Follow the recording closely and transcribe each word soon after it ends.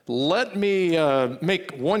Let me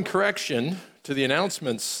make one correction to the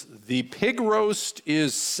announcements. The pig roast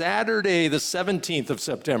is Saturday, the 17th of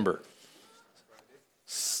September.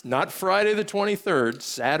 Not Friday the 23rd,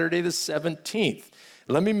 Saturday the 17th.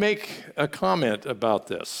 Let me make a comment about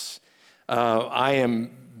this. I am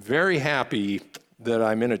very happy that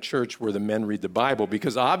I'm in a church where the men read the Bible,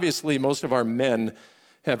 because obviously most of our men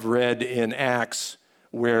have read in Acts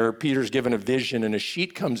where Peter's given a vision and a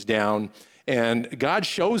sheet comes down and God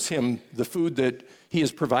shows him the food that he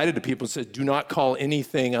has provided to people and said, do not call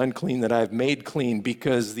anything unclean that I've made clean,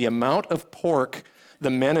 because the amount of pork the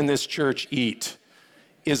men in this church eat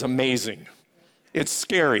is amazing. It's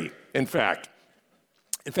scary, in fact.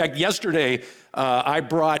 In fact, yesterday I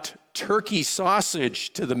brought turkey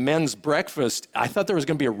sausage to the men's breakfast. I thought there was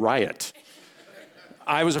going to be a riot.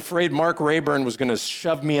 I was afraid Mark Rayburn was going to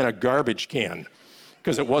shove me in a garbage can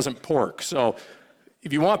because it wasn't pork. So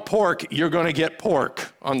if you want pork, you're going to get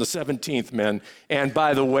pork on the 17th, men. And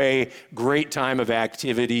by the way, great time of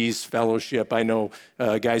activities, fellowship. I know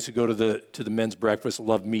guys who go to the men's breakfast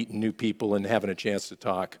love meeting new people and having a chance to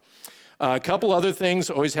talk. A couple other things,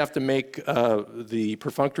 always have to make the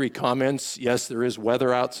perfunctory comments. Yes, there is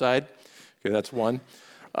weather outside. Okay, that's one.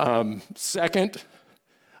 Second,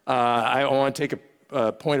 I want to take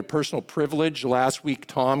a point of personal privilege. Last week,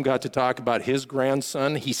 Tom got to talk about his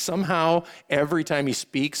grandson. He somehow, every time he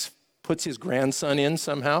speaks, puts his grandson in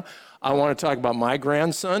somehow. I want to talk about my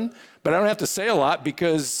grandson, but I don't have to say a lot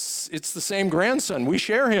because it's the same grandson. We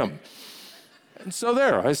share him. And so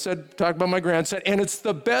there, I said, talk about my grandson. And it's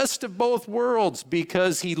the best of both worlds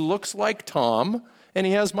because he looks like Tom and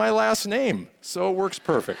he has my last name. So it works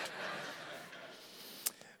perfect.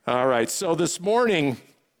 All right, so this morning,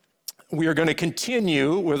 we are going to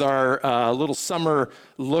continue with our little summer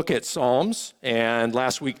look at Psalms. And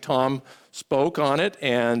last week, Tom spoke on it.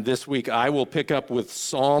 And this week, I will pick up with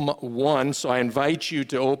Psalm 1. So I invite you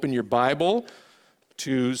to open your Bible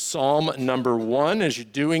to Psalm number 1. As you're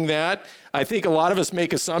doing that, I think a lot of us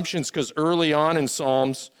make assumptions because early on in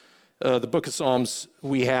Psalms, the book of Psalms,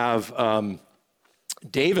 we have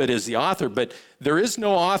David as the author, but there is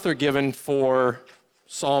no author given for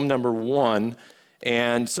Psalm number 1,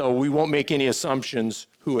 and so we won't make any assumptions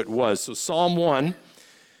who it was. So Psalm 1,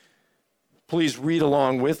 please read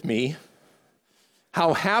along with me.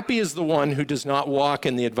 How happy is the one who does not walk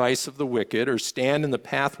in the advice of the wicked, or stand in the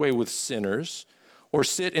pathway with sinners, or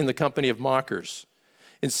sit in the company of mockers.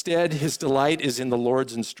 Instead, his delight is in the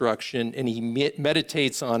Lord's instruction, and he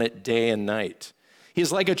meditates on it day and night. He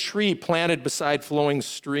is like a tree planted beside flowing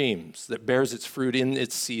streams that bears its fruit in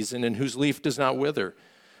its season, and whose leaf does not wither.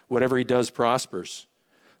 Whatever he does prospers.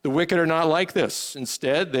 The wicked are not like this.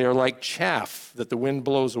 Instead, they are like chaff that the wind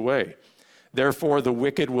blows away. Therefore, the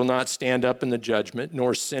wicked will not stand up in the judgment,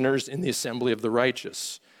 nor sinners in the assembly of the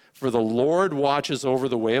righteous. For the Lord watches over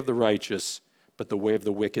the way of the righteous, but the way of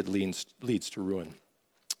the wicked leads to ruin.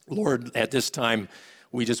 Lord, at this time,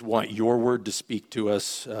 we just want your word to speak to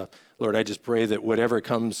us. Lord, I just pray that whatever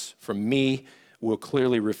comes from me will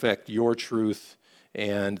clearly reflect your truth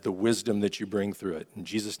and the wisdom that you bring through it. In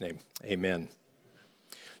Jesus' name, amen.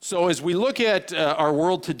 So as we look at our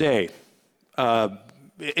world today,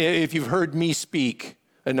 if you've heard me speak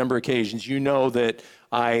a number of occasions, you know that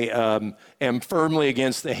I am firmly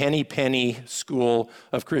against the henny penny school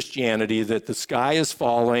of Christianity, that the sky is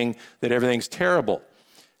falling, that everything's terrible.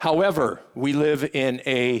 However, we live in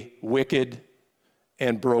a wicked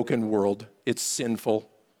and broken world. It's sinful.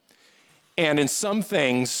 And in some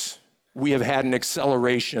things, we have had an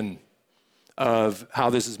acceleration of how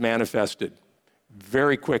this is manifested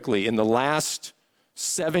very quickly. In the last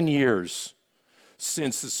 7 years,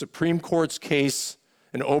 since the Supreme Court's case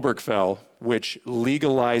in Obergefell, which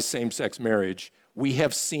legalized same-sex marriage, we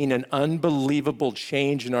have seen an unbelievable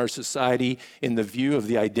change in our society in the view of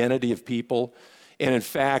the identity of people, and in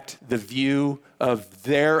fact, the view of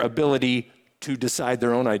their ability to decide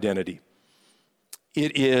their own identity.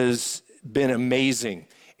 It has been amazing.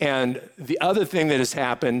 And the other thing that has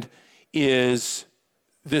happened is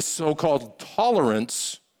this so-called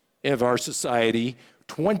tolerance of our society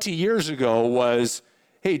 20 years ago was,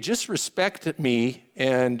 hey, just respect me,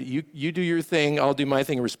 and you do your thing, I'll do my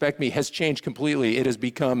thing, respect me, has changed completely. It has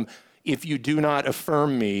become, if you do not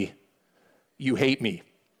affirm me, you hate me.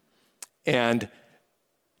 And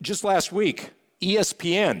just last week,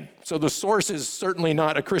 ESPN, so the source is certainly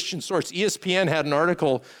not a Christian source, ESPN had an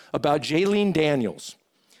article about Jaylene Daniels.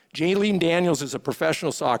 Jaylene Daniels is a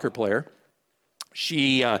professional soccer player.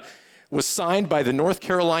 She was signed by the North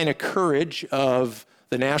Carolina Courage of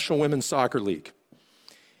the National Women's Soccer League.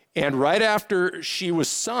 And right after she was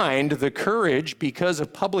signed, the Courage, because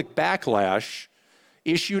of public backlash,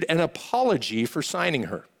 issued an apology for signing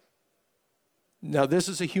her. Now, this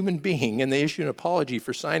is a human being, and they issued an apology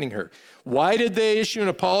for signing her. Why did they issue an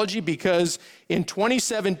apology? Because in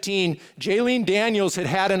 2017, Jaylene Daniels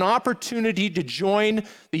had an opportunity to join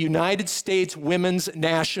the United States women's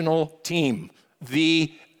national team,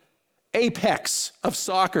 the apex of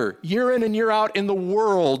soccer, year in and year out in the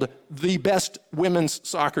world, the best women's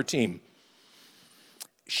soccer team.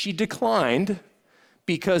 She declined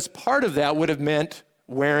because part of that would have meant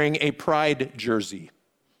wearing a pride jersey.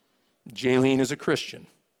 Jaylene is a Christian.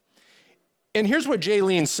 And here's what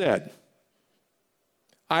Jaylene said.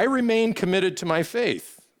 I remain committed to my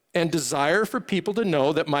faith and desire for people to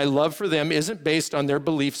know that my love for them isn't based on their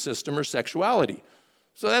belief system or sexuality.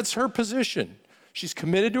 So that's her position. She's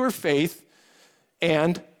committed to her faith,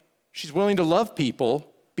 and she's willing to love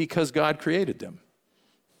people because God created them.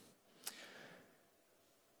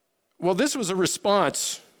 Well, this was a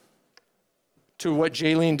response to what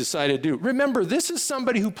Jaylene decided to do. Remember, this is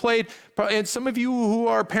somebody who played, and some of you who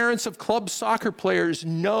are parents of club soccer players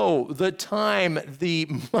know the time, the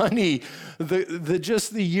money,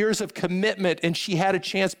 just the years of commitment, and she had a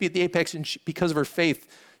chance to be at the apex, and because of her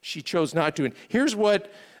faith, she chose not to. And here's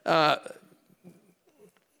what, I'm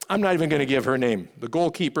not even going to give her name, the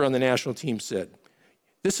goalkeeper on the national team said.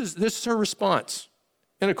 This is her response.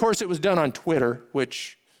 And of course, it was done on Twitter,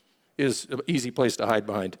 which is an easy place to hide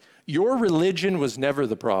behind. Your religion was never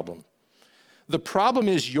the problem. The problem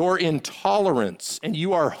is your intolerance, and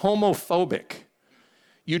you are homophobic.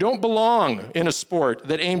 You don't belong in a sport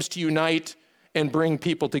that aims to unite and bring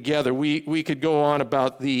people together. We could go on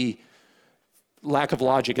about the lack of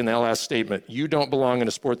logic in that last statement. You don't belong in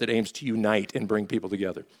a sport that aims to unite and bring people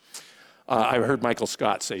together. I heard Michael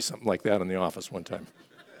Scott say something like that in the office one time.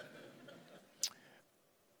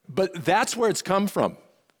 But that's where it's come from.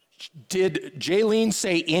 Did Jaylene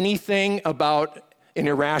say anything about an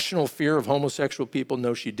irrational fear of homosexual people?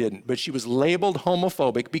 No, she didn't. But she was labeled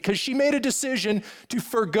homophobic because she made a decision to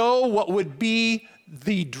forgo what would be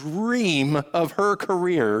the dream of her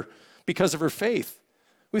career because of her faith.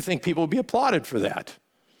 We think people would be applauded for that.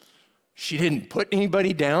 She didn't put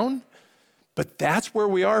anybody down, but that's where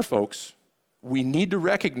we are, folks. We need to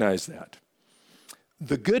recognize that.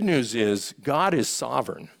 The good news is God is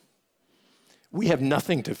sovereign. We have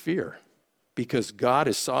nothing to fear because God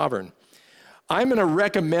is sovereign. I'm going to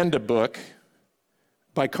recommend a book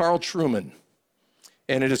by Carl Trueman,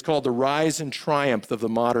 and it is called The Rise and Triumph of the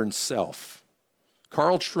Modern Self.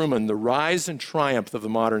 Carl Trueman, The Rise and Triumph of the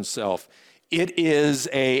Modern Self. It is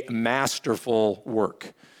a masterful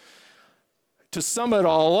work. To sum it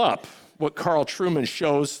all up, what Carl Trueman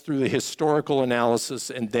shows through the historical analysis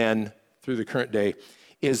and then through the current day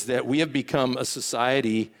is that we have become a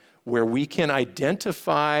society where we can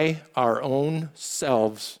identify our own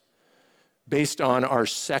selves based on our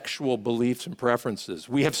sexual beliefs and preferences.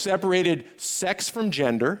 We have separated sex from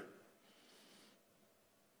gender,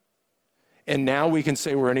 and now we can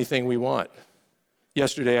say we're anything we want.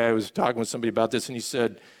 Yesterday, I was talking with somebody about this, and he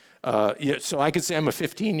said, yeah, so I could say I'm a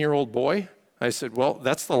 15-year-old boy? I said, well,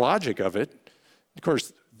 that's the logic of it. Of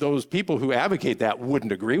course, those people who advocate that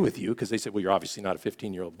wouldn't agree with you because they said, well, you're obviously not a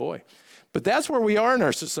 15-year-old boy. But that's where we are in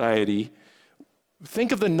our society.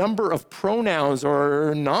 Think of the number of pronouns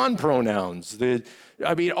or non-pronouns.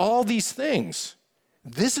 All these things.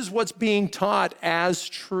 This is what's being taught as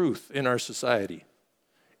truth in our society.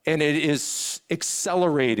 And it is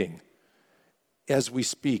accelerating as we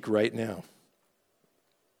speak right now.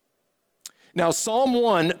 Now, Psalm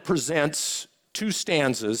 1 presents two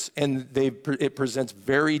stanzas, and it presents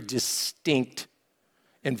very distinct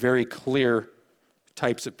and very clear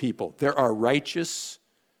types of people. There are righteous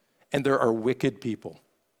and there are wicked people.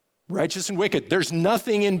 Righteous and wicked. There's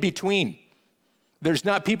nothing in between. There's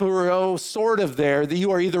not people who are sort of there. That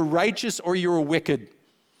you are either righteous or you're wicked.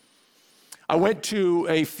 I went to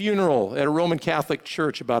a funeral at a Roman Catholic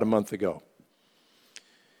church about a month ago.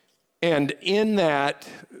 And in that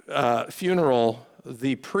funeral,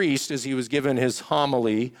 the priest, as he was given his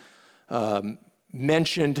homily,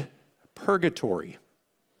 mentioned purgatory.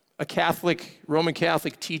 A Roman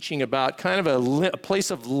Catholic teaching about kind of a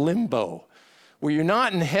place of limbo, where you're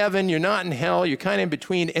not in heaven, you're not in hell, you're kind of in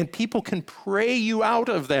between, and people can pray you out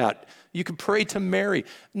of that. You can pray to Mary.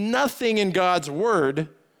 Nothing in God's word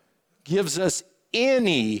gives us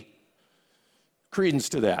any credence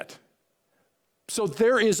to that. So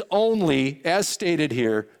there is only, as stated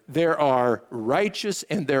here, there are righteous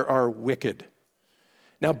and there are wicked.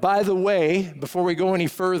 Now, by the way, before we go any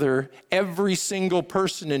further, every single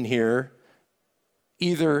person in here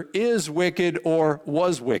either is wicked or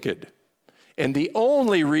was wicked. And the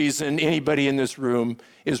only reason anybody in this room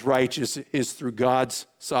is righteous is through God's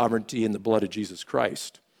sovereignty and the blood of Jesus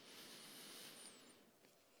Christ.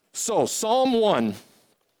 So, Psalm 1,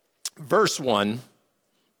 verse 1,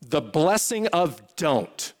 the blessing of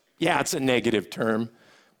don't. Yeah, it's a negative term,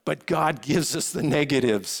 but God gives us the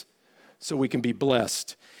negatives so we can be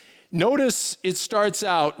blessed. Notice it starts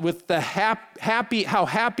out with the happy, how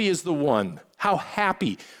happy is the one? How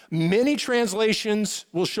happy. Many translations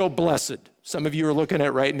will show blessed. Some of you are looking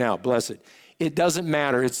at right now, blessed. It doesn't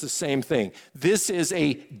matter, it's the same thing. This is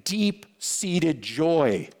a deep-seated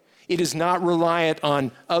joy. It is not reliant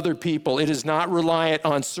on other people. It is not reliant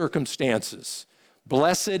on circumstances.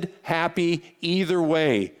 Blessed, happy, either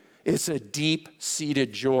way, it's a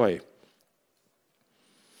deep-seated joy.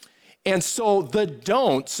 And so the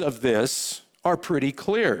don'ts of this are pretty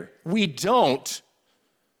clear. We don't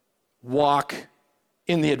walk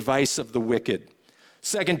in the advice of the wicked.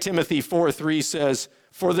 2 Timothy 4:3 says,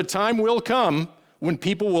 "For the time will come when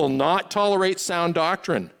people will not tolerate sound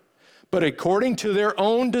doctrine, but according to their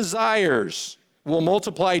own desires will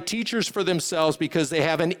multiply teachers for themselves because they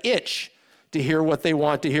have an itch to hear what they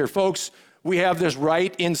want to hear." Folks, we have this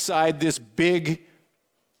right inside this big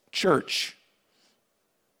church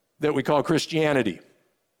that we call Christianity.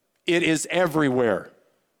 It is everywhere.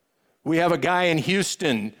 We have a guy in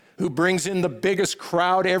Houston who brings in the biggest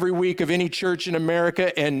crowd every week of any church in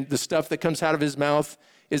America, and the stuff that comes out of his mouth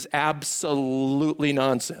is absolutely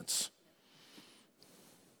nonsense.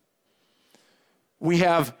 We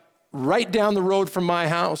have right down the road from my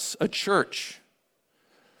house a church,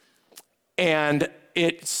 and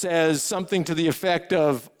it says something to the effect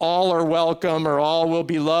of all are welcome or all will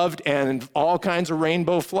be loved and all kinds of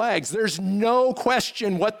rainbow flags. There's no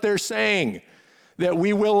question what they're saying, that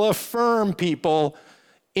we will affirm people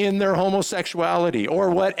in their homosexuality or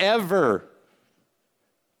whatever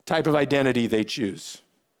type of identity they choose.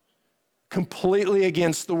 Completely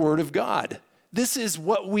against the Word of God. This is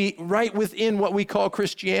right within what we call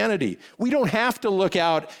Christianity. We don't have to look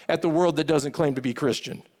out at the world that doesn't claim to be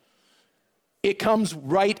Christian. It comes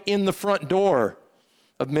right in the front door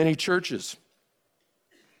of many churches.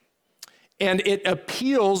 And it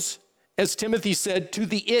appeals, as Timothy said, to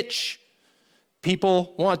the itch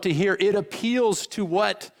people want to hear. It appeals to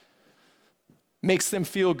what makes them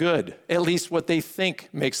feel good, at least what they think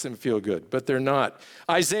makes them feel good, but they're not.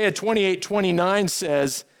 Isaiah 28:29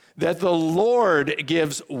 says that the Lord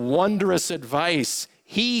gives wondrous advice.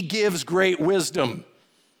 He gives great wisdom.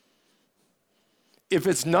 If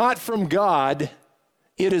it's not from God,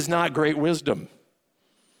 it is not great wisdom.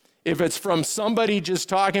 If it's from somebody just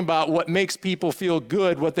talking about what makes people feel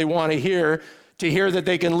good, what they want to hear that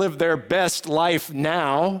they can live their best life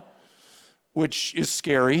now, which is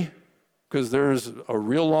scary because there's a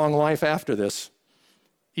real long life after this,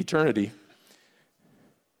 eternity.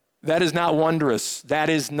 That is not wondrous. That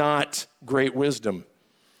is not great wisdom.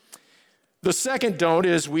 The second don't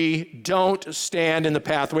is we don't stand in the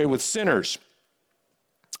pathway with sinners.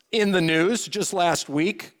 In the news just last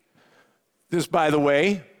week, this, by the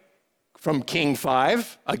way, from King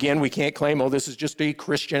 5. Again, we can't claim, this is just a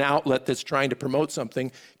Christian outlet that's trying to promote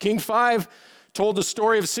something. King 5 told the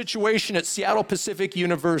story of a situation at Seattle Pacific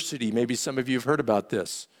University. Maybe some of you have heard about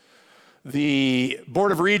this. The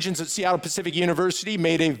Board of Regents at Seattle Pacific University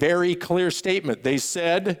made a very clear statement. They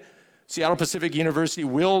said Seattle Pacific University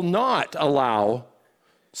will not allow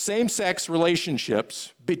same-sex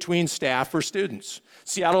relationships between staff or students.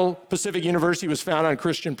 Seattle Pacific University was founded on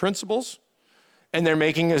Christian principles, and they're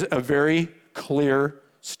making a very clear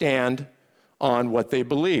stand on what they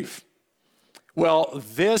believe. Well,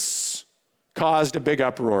 this caused a big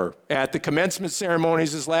uproar. At the commencement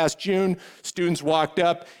ceremonies this last June, students walked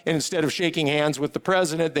up, and instead of shaking hands with the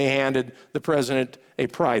president, they handed the president a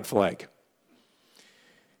pride flag.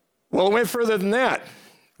 Well, it went further than that,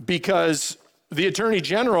 because the Attorney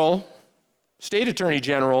General, State Attorney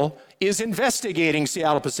General, is investigating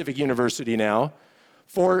Seattle Pacific University now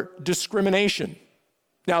for discrimination.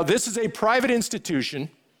 Now, this is a private institution.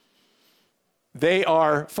 They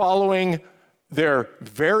are following their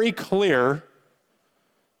very clear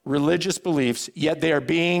religious beliefs, yet they are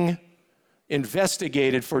being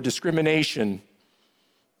investigated for discrimination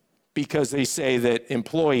because they say that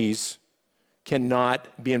employees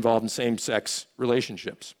cannot be involved in same-sex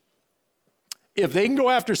relationships. If they can go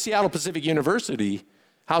after Seattle Pacific University,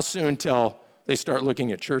 how soon till they start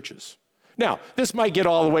looking at churches? Now, this might get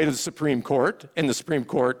all the way to the Supreme Court, and the Supreme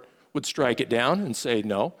Court would strike it down and say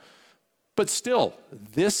no. But still,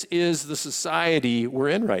 this is the society we're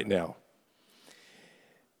in right now.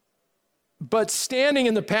 But standing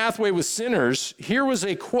in the pathway with sinners, here was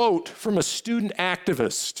a quote from a student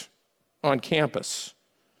activist on campus.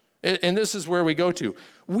 And this is where we go to.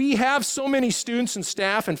 We have so many students and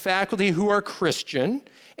staff and faculty who are Christian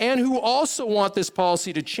and who also want this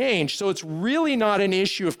policy to change, so it's really not an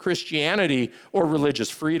issue of Christianity or religious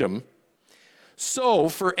freedom. So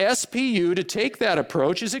for SPU to take that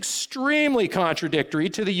approach is extremely contradictory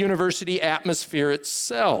to the university atmosphere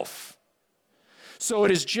itself. So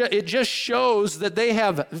it just shows that they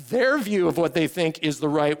have their view of what they think is the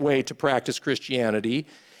right way to practice Christianity,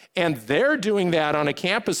 and they're doing that on a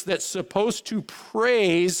campus that's supposed to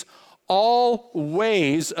praise all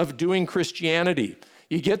ways of doing Christianity.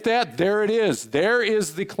 You get that? There it is. There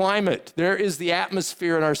is the climate. There is the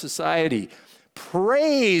atmosphere in our society.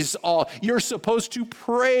 Praise all. You're supposed to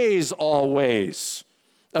praise all ways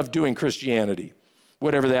of doing Christianity,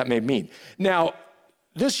 whatever that may mean. Now,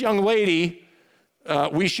 this young lady,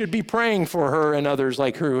 we should be praying for her and others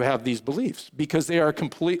like her who have these beliefs because they are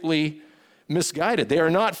completely misguided. They are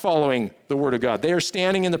not following the Word of God. They are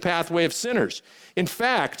standing in the pathway of sinners. In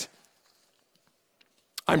fact,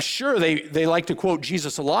 I'm sure they like to quote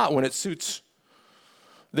Jesus a lot when it suits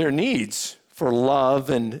their needs for love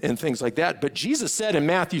and things like that. But Jesus said in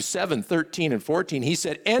Matthew 7:13 and 14, he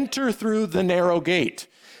said, "Enter through the narrow gate.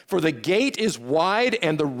 For the gate is wide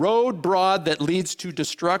and the road broad that leads to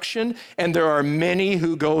destruction, and there are many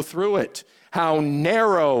who go through it. How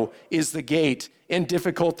narrow is the gate and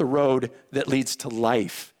difficult the road that leads to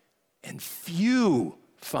life, and few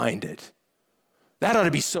find it." That ought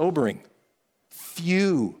to be sobering.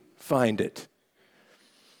 Few find it.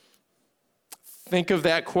 Think of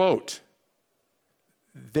that quote.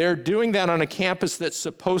 They're doing that on a campus that's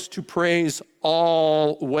supposed to praise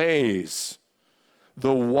all ways,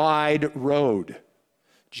 the wide road.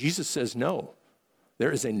 Jesus says no,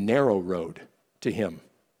 there is a narrow road to him.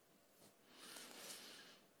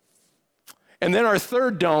 And then our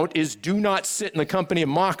third don't is do not sit in the company of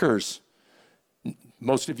mockers.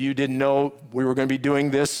 Most of you didn't know we were going to be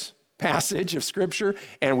doing this passage of Scripture,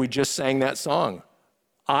 and we just sang that song.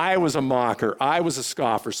 I was a mocker. I was a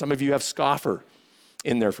scoffer. Some of you have scoffer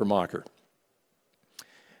in there for mocker.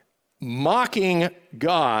 Mocking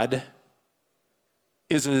God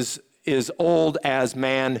is as old as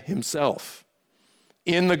man himself.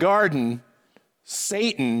 In the garden,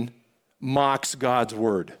 Satan mocks God's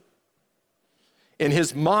word. And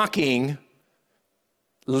his mocking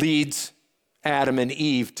leads Adam and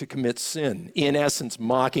Eve to commit sin, in essence,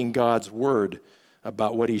 mocking God's word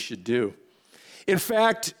about what he should do. In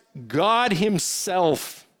fact, God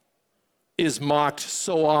himself is mocked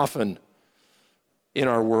so often in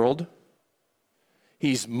our world.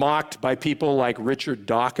 He's mocked by people like Richard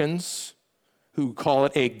Dawkins, who call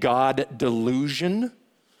it a God delusion,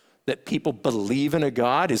 that people believe in a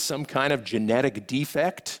God is some kind of genetic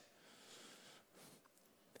defect.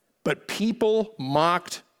 But people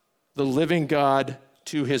mocked the living God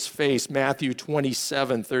to his face. Matthew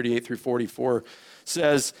 27:38 through 44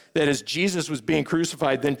 says that as Jesus was being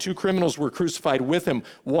crucified, then two criminals were crucified with him,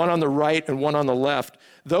 one on the right and one on the left.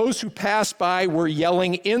 Those who passed by were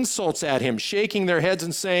yelling insults at him, shaking their heads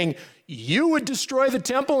and saying, "You would destroy the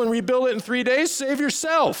temple and rebuild it in 3 days? Save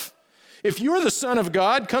yourself. If you are the Son of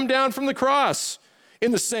God, come down from the cross."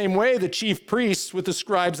 In the same way, the chief priests with the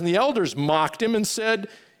scribes and the elders mocked him and said,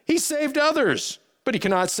 "He saved others, but he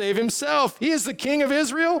cannot save himself. He is the King of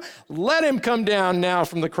Israel. Let him come down now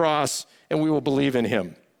from the cross, and we will believe in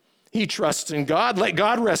him. He trusts in God. Let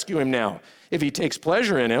God rescue him now, if he takes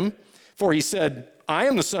pleasure in him. For he said, I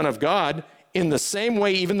am the Son of God." In the same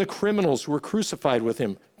way, even the criminals who were crucified with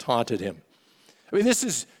him taunted him. I mean, this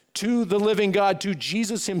is to the living God, to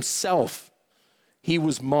Jesus himself. He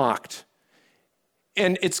was mocked.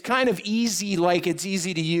 And it's kind of easy, like it's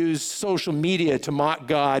easy to use social media to mock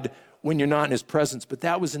God when you're not in his presence, but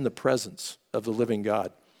that was in the presence of the living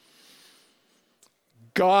God.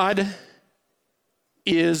 God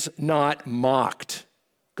is not mocked.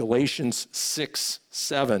 Galatians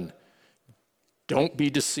 6:7. Don't be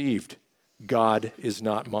deceived. God is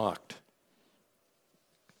not mocked.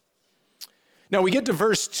 Now we get to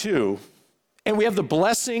verse 2, and we have the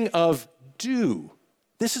blessing of do.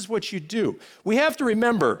 This is what you do. We have to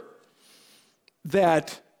remember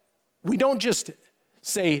that we don't just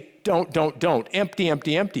say don't, empty,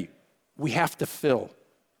 empty, empty. We have to fill.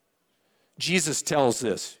 Jesus tells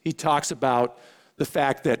this. He talks about the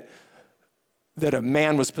fact that a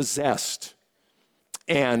man was possessed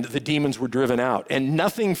and the demons were driven out, and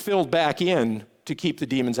nothing filled back in to keep the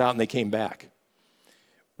demons out, and they came back.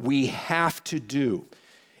 We have to do.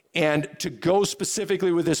 And to go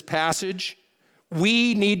specifically with this passage,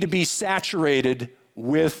 we need to be saturated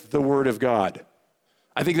with the Word of God.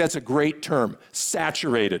 I think that's a great term,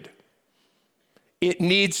 saturated. It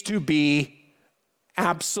needs to be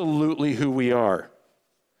absolutely who we are.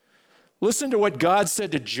 Listen to what God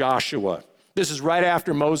said to Joshua. This is right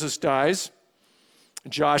after Moses dies.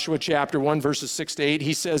 Joshua chapter 1, verses 6 to 8.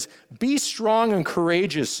 He says, "Be strong and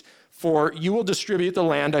courageous, for you will distribute the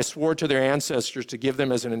land I swore to their ancestors to give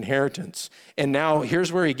them as an inheritance." And now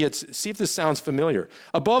here's where he gets, see if this sounds familiar.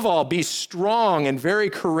 "Above all, be strong and very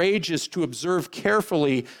courageous to observe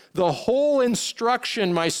carefully the whole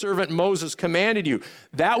instruction my servant Moses commanded you."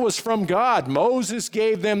 That was from God. Moses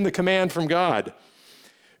gave them the command from God.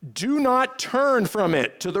 "Do not turn from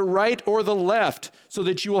it to the right or the left, so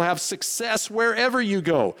that you will have success wherever you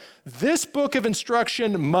go. This book of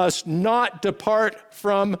instruction must not depart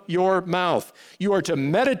from your mouth. You are to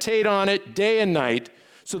meditate on it day and night,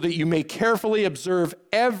 so that you may carefully observe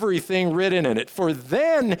everything written in it. For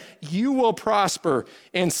then you will prosper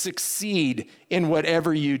and succeed in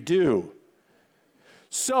whatever you do."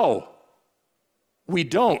 So, we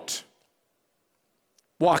don't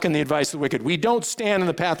walk in the advice of the wicked. We don't stand in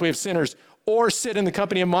the pathway of sinners or sit in the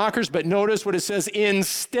company of mockers, but notice what it says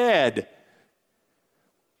instead.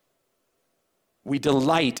 We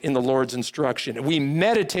delight in the Lord's instruction. We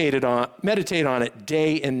meditate on it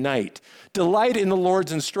day and night. Delight in the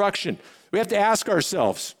Lord's instruction. We have to ask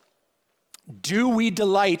ourselves, do we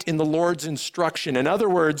delight in the Lord's instruction? In other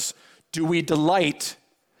words, do we delight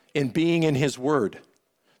in being in his word?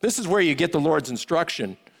 This is where you get the Lord's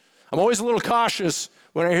instruction. I'm always a little cautious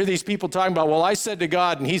when I hear these people talking about, well, I said to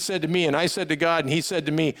God, and he said to me, and I said to God, and he said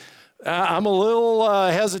to me. I'm a little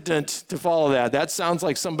hesitant to follow that. That sounds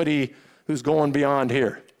like somebody who's going beyond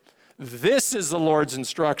here. This is the Lord's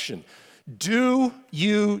instruction. Do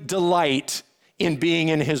you delight in being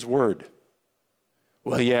in his word?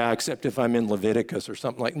 Well, yeah, except if I'm in Leviticus or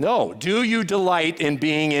something like that. No, do you delight in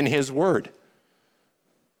being in his word?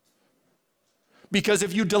 Because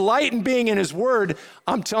if you delight in being in his word,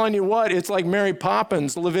 I'm telling you what, it's like Mary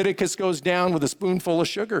Poppins. Leviticus goes down with a spoonful of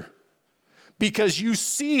sugar. Because you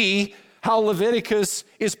see how Leviticus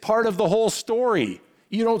is part of the whole story.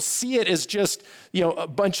 You don't see it as just, a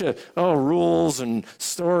bunch of, rules and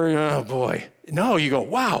story. Oh, boy. No, you go,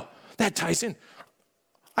 wow, that ties in.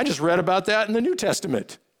 I just read about that in the New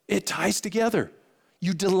Testament. It ties together.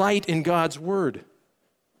 You delight in God's word.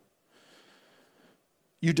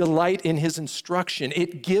 You delight in his instruction.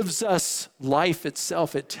 It gives us life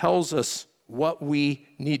itself. It tells us what we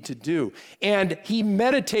need to do. And he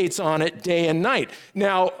meditates on it day and night.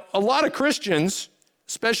 Now, a lot of Christians,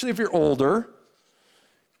 especially if you're older,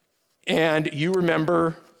 and you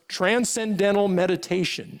remember transcendental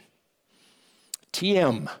meditation,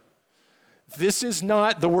 TM. This is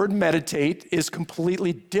not, the word meditate is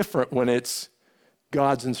completely different when it's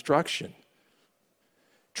God's instruction.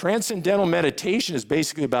 Transcendental meditation is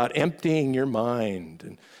basically about emptying your mind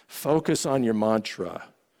and focus on your mantra.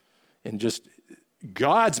 And just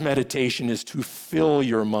God's meditation is to fill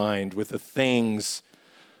your mind with the things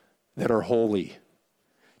that are holy,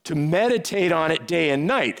 to meditate on it day and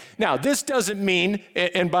night. Now, this doesn't mean,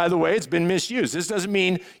 and by the way, it's been misused, this doesn't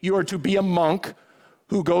mean you are to be a monk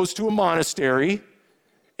who goes to a monastery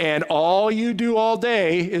and all you do all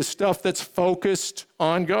day is stuff that's focused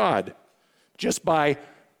on God, just by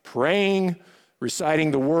praying, reciting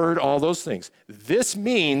the word, all those things. This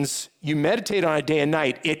means you meditate on it day and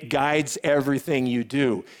night. It guides everything you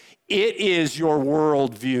do. It is your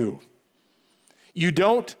worldview. You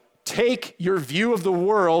don't take your view of the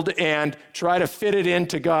world and try to fit it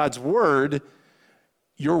into God's word.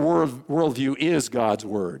 Your worldview is God's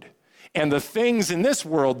word. And the things in this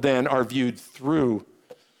world then are viewed through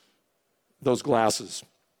those glasses.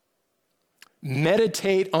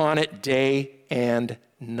 Meditate on it day and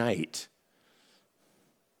night.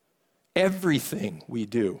 Everything we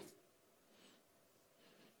do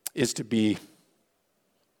is to be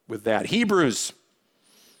with that. Hebrews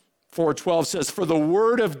 4:12 says, "For the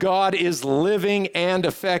word of God is living and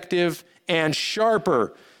effective and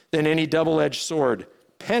sharper than any double-edged sword,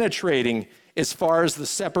 penetrating as far as the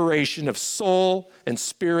separation of soul and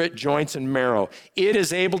spirit, joints and marrow. It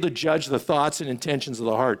is able to judge the thoughts and intentions of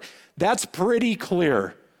the heart." That's pretty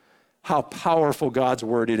clear how powerful God's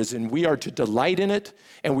word is, and we are to delight in it,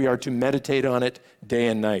 and we are to meditate on it day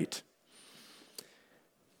and night.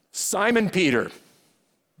 Simon Peter.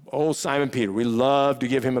 Oh, Simon Peter. We love to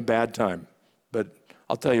give him a bad time, but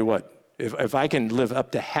I'll tell you what, if I can live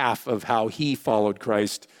up to half of how he followed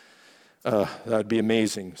Christ, that would be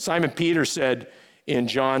amazing. Simon Peter said in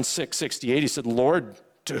John 6:68, he said, "Lord,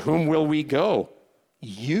 to whom will we go?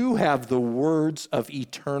 You have the words of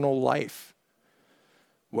eternal life."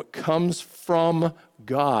 What comes from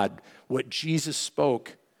God, what Jesus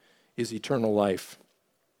spoke, is eternal life.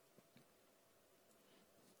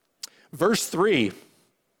 Verse 3,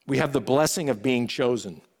 we have the blessing of being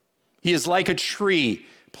chosen. He is like a tree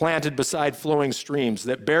planted beside flowing streams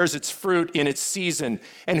that bears its fruit in its season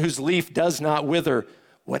and whose leaf does not wither.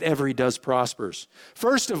 Whatever he does prospers.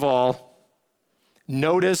 First of all,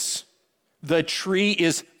 notice the tree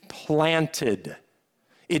is planted.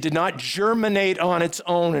 It did not germinate on its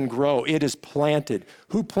own and grow. It is planted.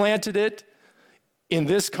 Who planted it? In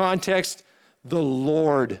this context, the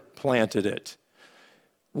Lord planted it.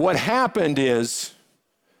 What happened is,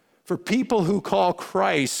 for people who call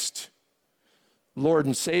Christ Lord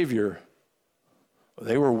and Savior,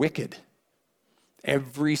 they were wicked.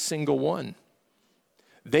 Every single one.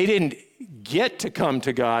 They didn't get to come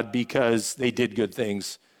to God because they did good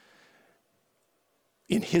things.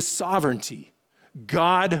 In his sovereignty,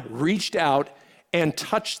 God reached out and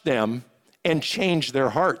touched them and changed their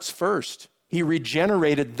hearts first. He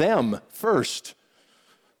regenerated them first.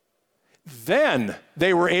 Then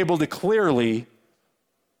they were able to clearly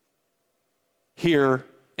hear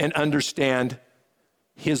and understand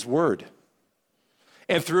his word.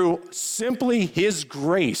 And through simply his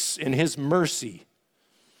grace and his mercy,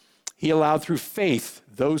 he allowed through faith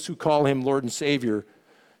those who call him Lord and Savior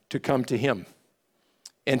to come to him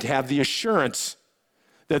and to have the assurance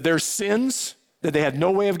that their sins that they had no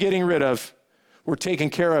way of getting rid of were taken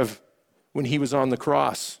care of when he was on the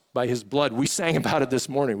cross by his blood. We sang about it this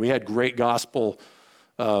morning. We had great gospel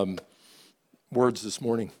words this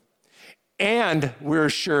morning. And we're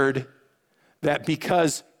assured that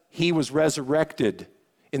because he was resurrected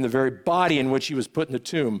in the very body in which he was put in the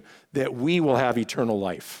tomb, that we will have eternal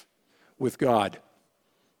life with God.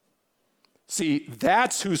 See,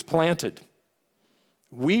 that's who's planted.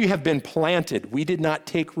 We have been planted. We did not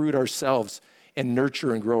take root ourselves and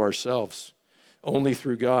nurture and grow ourselves, only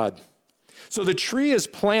through God. So the tree is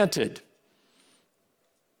planted.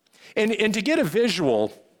 And to get a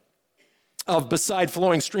visual of beside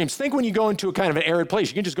flowing streams, think when you go into a kind of an arid place.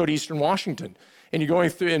 You can just go to Eastern Washington, and you're going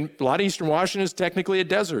through, and a lot of Eastern Washington is technically a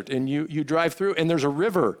desert, and you drive through, and there's a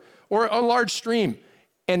river or a large stream,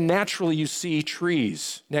 and naturally you see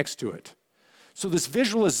trees next to it. So this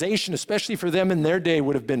visualization, especially for them in their day,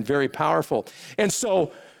 would have been very powerful. And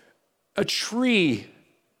so a tree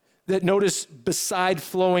that, notice, beside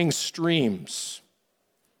flowing streams.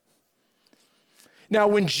 Now,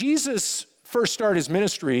 when Jesus first started his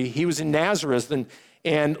ministry, he was in Nazareth,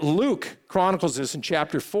 and Luke chronicles this in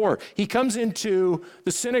chapter 4. He comes into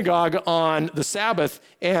the synagogue on the Sabbath,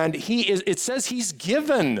 and it says he's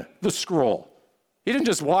given the scroll. He didn't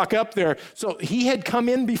just walk up there. So he had come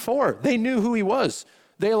in before. They knew who he was.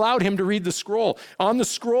 They allowed him to read the scroll. On the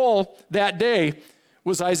scroll that day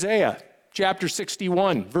was Isaiah, chapter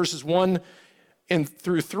 61, verses 1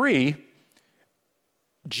 through 3.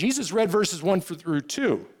 Jesus read verses 1 through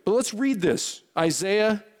 2. But let's read this.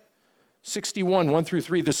 Isaiah 61, 1 through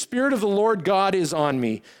 3. The Spirit of the Lord God is on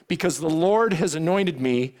me, because the Lord has anointed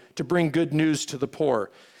me to bring good news to the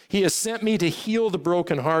poor. He has sent me to heal the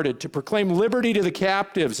brokenhearted, to proclaim liberty to the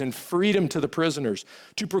captives and freedom to the prisoners,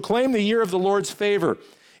 to proclaim the year of the Lord's favor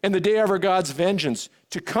and the day of our God's vengeance,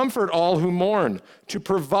 to comfort all who mourn, to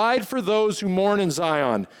provide for those who mourn in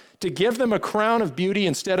Zion, to give them a crown of beauty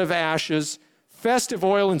instead of ashes, festive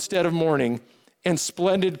oil instead of mourning, and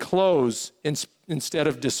splendid clothes instead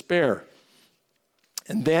of despair.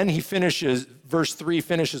 And then he finishes, verse 3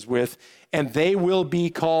 finishes with, and they will be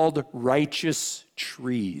called righteous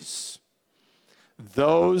trees.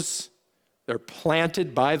 Those that are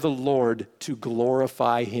planted by the Lord to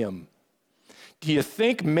glorify him. Do you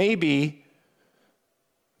think maybe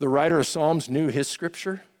the writer of Psalms knew his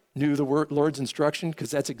scripture, knew the Lord's instruction? Because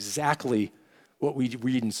that's exactly what we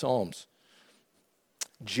read in Psalms.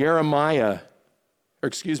 Isaiah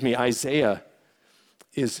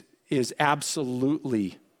is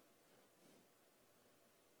absolutely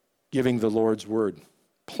giving the Lord's word,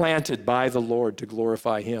 planted by the Lord to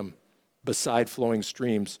glorify him beside flowing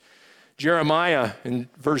streams. Jeremiah in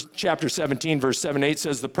chapter 17, verse 7, 8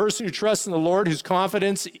 says, the person who trusts in the Lord, whose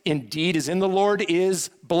confidence indeed is in the Lord,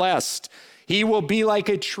 is blessed. He will be like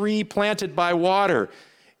a tree planted by water.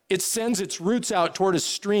 It sends its roots out toward a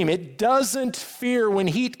stream. It doesn't fear when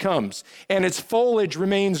heat comes, and its foliage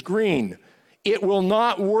remains green. It will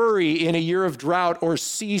not worry in a year of drought or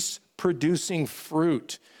cease producing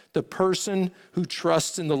fruit. The person who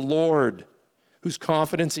trusts in the Lord, whose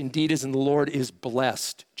confidence indeed is in the Lord, is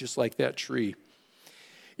blessed, just like that tree.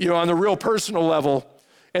 You know, on the real personal level,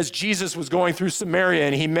 as Jesus was going through Samaria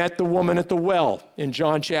and he met the woman at the well in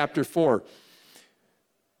John chapter 4,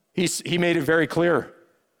 he made it very clear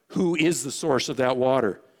who is the source of that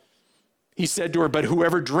water. He said to her, "But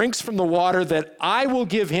whoever drinks from the water that I will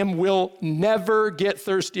give him will never get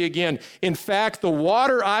thirsty again. In fact, the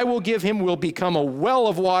water I will give him will become a well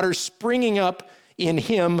of water springing up in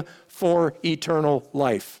him for eternal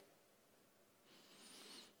life."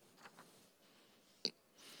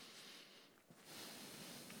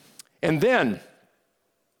 And then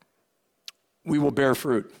we will bear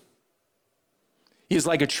fruit. He is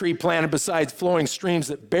like a tree planted beside flowing streams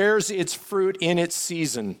that bears its fruit in its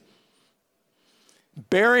season.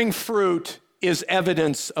 Bearing fruit is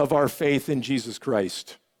evidence of our faith in Jesus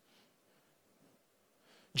Christ.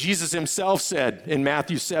 Jesus himself said in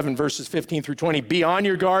Matthew 7, verses 15 through 20, "Be on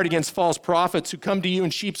your guard against false prophets who come to you in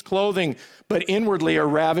sheep's clothing, but inwardly are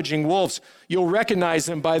ravaging wolves. You'll recognize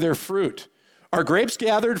them by their fruit. Are grapes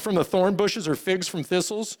gathered from the thorn bushes or figs from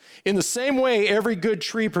thistles? In the same way, every good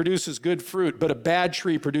tree produces good fruit, but a bad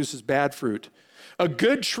tree produces bad fruit. A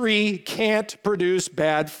good tree can't produce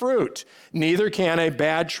bad fruit. Neither can a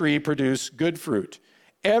bad tree produce good fruit.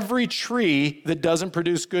 Every tree that doesn't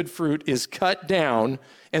produce good fruit is cut down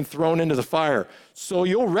and thrown into the fire. So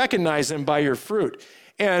you'll recognize them by your fruit."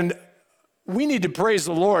 And we need to praise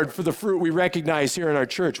the Lord for the fruit we recognize here in our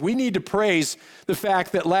church. We need to praise the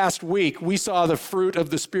fact that last week we saw the fruit of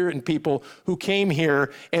the Spirit in people who came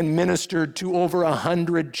here and ministered to over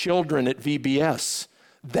 100 children at VBS.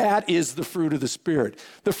 That is the fruit of the Spirit.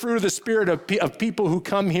 The fruit of the Spirit of people who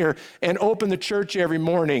come here and open the church every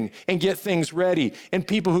morning and get things ready, and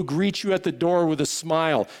people who greet you at the door with a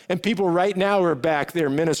smile, and people right now who are back there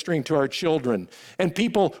ministering to our children, and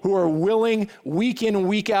people who are willing week in and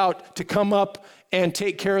week out to come up and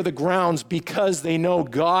take care of the grounds because they know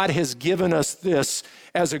God has given us this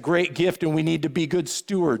as a great gift and we need to be good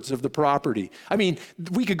stewards of the property. I mean,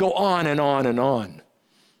 we could go on and on and on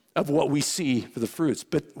of what we see for the fruits,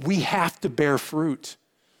 but we have to bear fruit.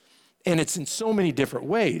 And it's in so many different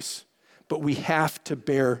ways, but we have to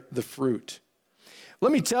bear the fruit.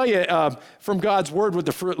 Let me tell you from God's word what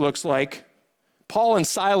the fruit looks like. Paul and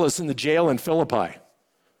Silas in the jail in Philippi.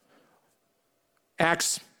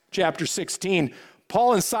 Acts chapter 16,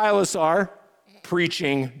 Paul and Silas are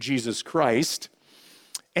preaching Jesus Christ,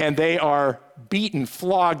 and they are beaten,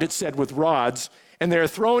 flogged, it said, with rods, and they're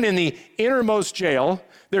thrown in the innermost jail.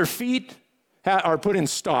 Their feet are put in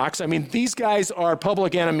stocks. I mean, these guys are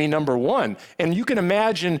public enemy number one. And you can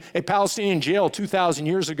imagine a Palestinian jail 2,000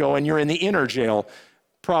 years ago, and you're in the inner jail,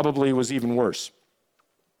 probably was even worse.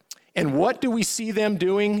 And what do we see them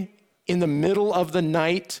doing in the middle of the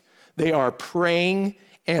night? They are praying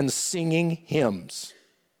and singing hymns.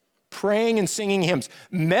 Praying and singing hymns.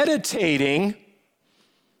 Meditating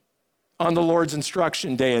on the Lord's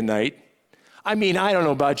instruction day and night. I mean, I don't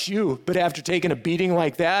know about you, but after taking a beating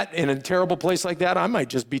like that in a terrible place like that, I might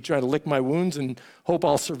just be trying to lick my wounds and hope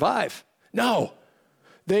I'll survive. No,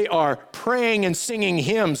 they are praying and singing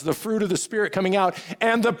hymns, the fruit of the Spirit coming out,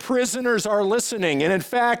 and the prisoners are listening. And in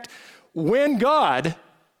fact, when God,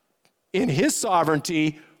 in his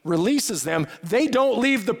sovereignty, releases them, they don't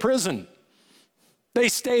leave the prison. They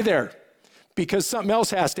stay there because something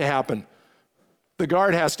else has to happen. The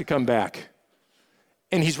guard has to come back.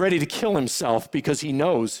 And he's ready to kill himself because he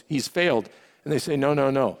knows he's failed. And they say,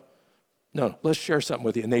 no, let's share something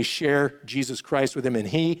with you. And they share Jesus Christ with him, and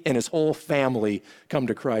he and his whole family come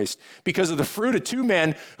to Christ. Because of the fruit of two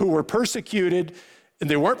men who were persecuted, and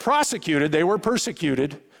they weren't prosecuted, they were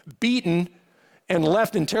persecuted, beaten, and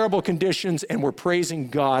left in terrible conditions, and were praising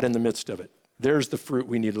God in the midst of it. There's the fruit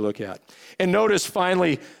we need to look at. And notice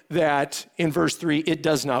finally that in verse 3, it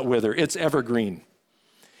does not wither. It's evergreen.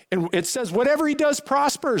 And it says, whatever he does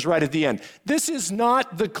prospers right at the end. This is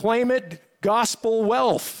not the claim it gospel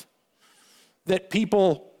wealth that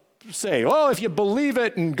people say, oh, if you believe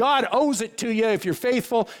it and God owes it to you if you're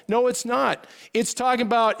faithful. No, it's not. It's talking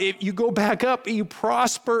about if you go back up, you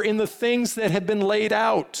prosper in the things that have been laid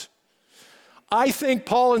out. I think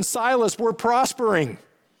Paul and Silas were prospering,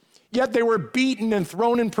 yet they were beaten and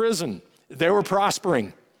thrown in prison. They were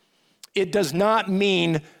prospering. It does not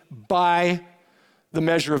mean by the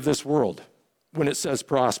measure of this world when it says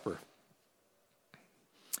prosper.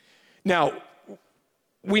 Now,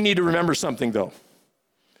 we need to remember something though.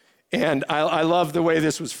 And I love the way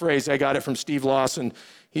this was phrased. I got it from Steve Lawson.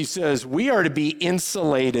 He says, we are to be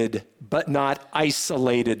insulated, but not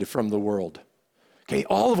isolated from the world. Okay,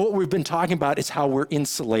 all of what we've been talking about is how we're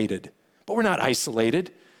insulated, but we're not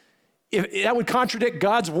isolated. That would contradict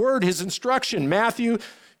God's word, his instruction. Matthew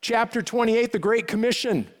chapter 28, the Great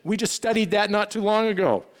Commission. We just studied that not too long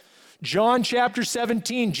ago. John chapter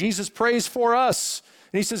 17, Jesus prays for us.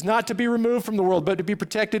 And he says not to be removed from the world, but to be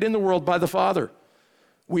protected in the world by the Father.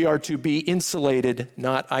 We are to be insulated,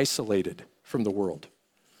 not isolated from the world.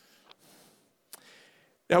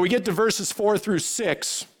 Now we get to verses 4 through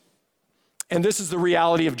 6, and this is the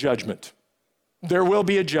reality of judgment. There will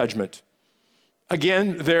be a judgment.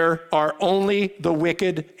 Again, there are only the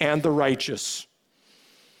wicked and the righteous.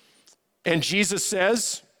 And Jesus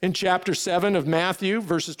says in chapter 7 of Matthew,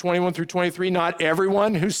 verses 21 through 23, not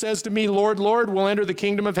everyone who says to me, Lord, Lord, will enter the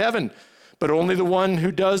kingdom of heaven, but only the one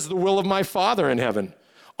who does the will of my Father in heaven.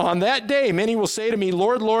 On that day, many will say to me,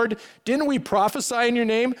 Lord, Lord, didn't we prophesy in your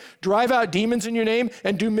name, drive out demons in your name,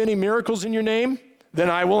 and do many miracles in your name? Then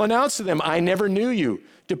I will announce to them, I never knew you.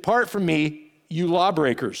 Depart from me, you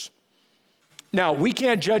lawbreakers. Now, we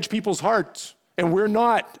can't judge people's hearts, and we're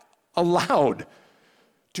not allowed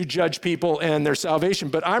to judge people and their salvation.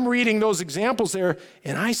 But I'm reading those examples there,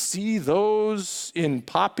 and I see those in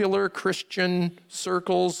popular Christian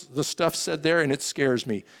circles, the stuff said there, and it scares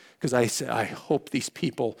me because I say, I hope these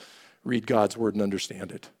people read God's word and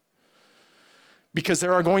understand it. Because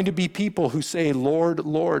there are going to be people who say, Lord,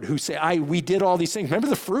 Lord, who say, we did all these things. Remember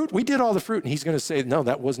the fruit? We did all the fruit. And he's going to say, no,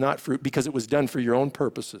 that was not fruit because it was done for your own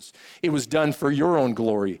purposes. It was done for your own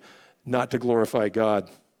glory, not to glorify God.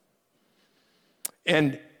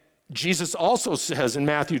 And Jesus also says in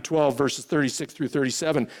Matthew 12, verses 36 through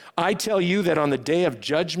 37, I tell you that on the day of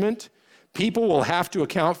judgment, people will have to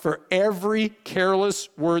account for every careless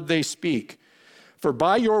word they speak. For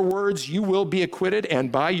by your words you will be acquitted,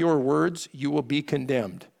 and by your words you will be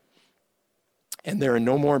condemned. And there are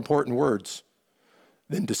no more important words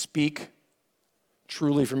than to speak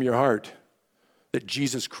truly from your heart that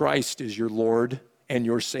Jesus Christ is your Lord and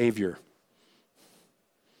your Savior.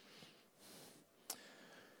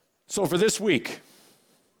 So for this week,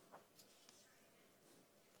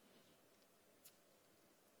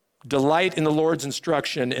 delight in the Lord's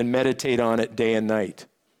instruction and meditate on it day and night.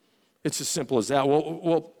 It's as simple as that.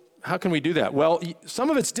 Well, how can we do that? Well, some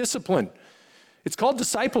of it's discipline. It's called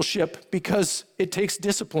discipleship because it takes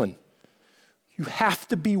discipline. You have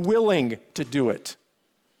to be willing to do it.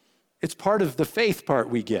 It's part of the faith part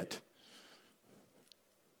we get.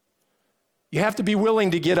 You have to be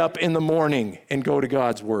willing to get up in the morning and go to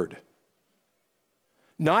God's word.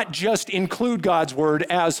 Not just include God's word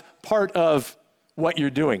as part of what you're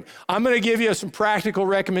doing. I'm going to give you some practical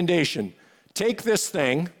recommendation. Take this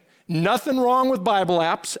thing. Nothing wrong with Bible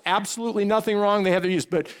apps. Absolutely nothing wrong. They have their use.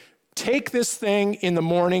 But take this thing in the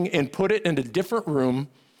morning and put it in a different room.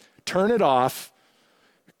 Turn it off.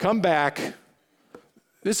 Come back.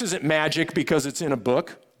 This isn't magic because it's in a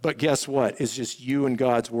book. But guess what? It's just you and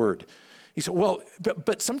God's word. He said, well,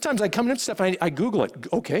 but sometimes I come into stuff and I Google it.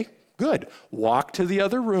 Okay, good. Walk to the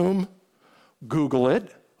other room. Google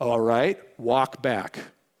it. All right. Walk back.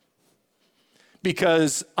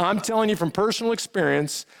 Because I'm telling you from personal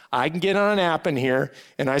experience, I can get on an app in here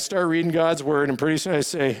and I start reading God's word and pretty soon I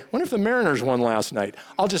say, I wonder if the Mariners won last night.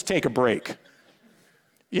 I'll just take a break.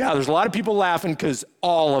 Yeah, there's a lot of people laughing because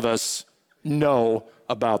all of us know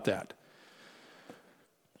about that.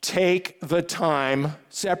 Take the time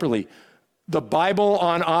separately. The Bible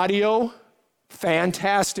on audio,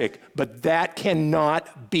 fantastic, but that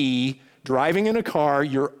cannot be driving in a car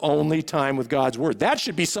your only time with God's word. That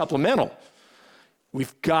should be supplemental.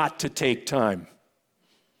 We've got to take time.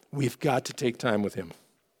 We've got to take time with him.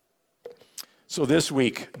 So this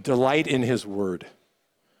week, delight in his word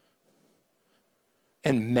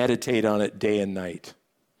and meditate on it day and night.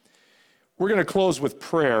 We're going to close with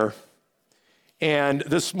prayer. And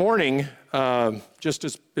this morning, just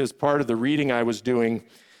as part of the reading I was doing,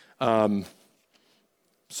 Psalm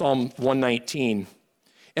 119.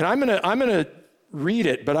 And I'm going to read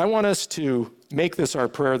it, but I want us to make this our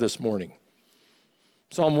prayer this morning.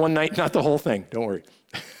 Psalm 119, not the whole thing, don't worry.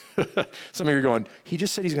 Some of you are going, he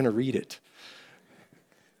just said he's going to read it.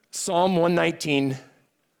 Psalm 119,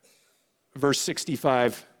 verse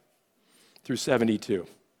 65 through 72.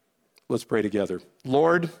 Let's pray together.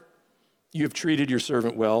 Lord, you have treated your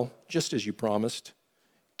servant well, just as you promised.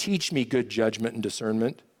 Teach me good judgment and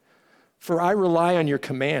discernment, for I rely on your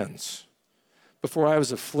commands. Before I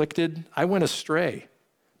was afflicted, I went astray,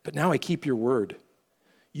 but now I keep your word.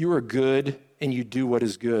 You are good, and you do what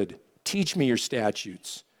is good. Teach me your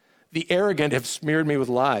statutes. The arrogant have smeared me with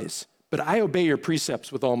lies, but I obey your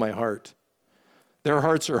precepts with all my heart. Their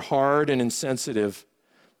hearts are hard and insensitive,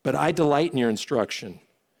 but I delight in your instruction.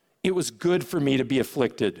 It was good for me to be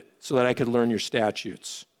afflicted so that I could learn your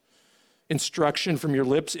statutes. Instruction from your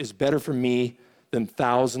lips is better for me than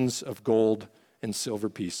thousands of gold and silver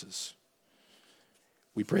pieces.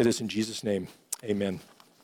 We pray this in Jesus' name. Amen.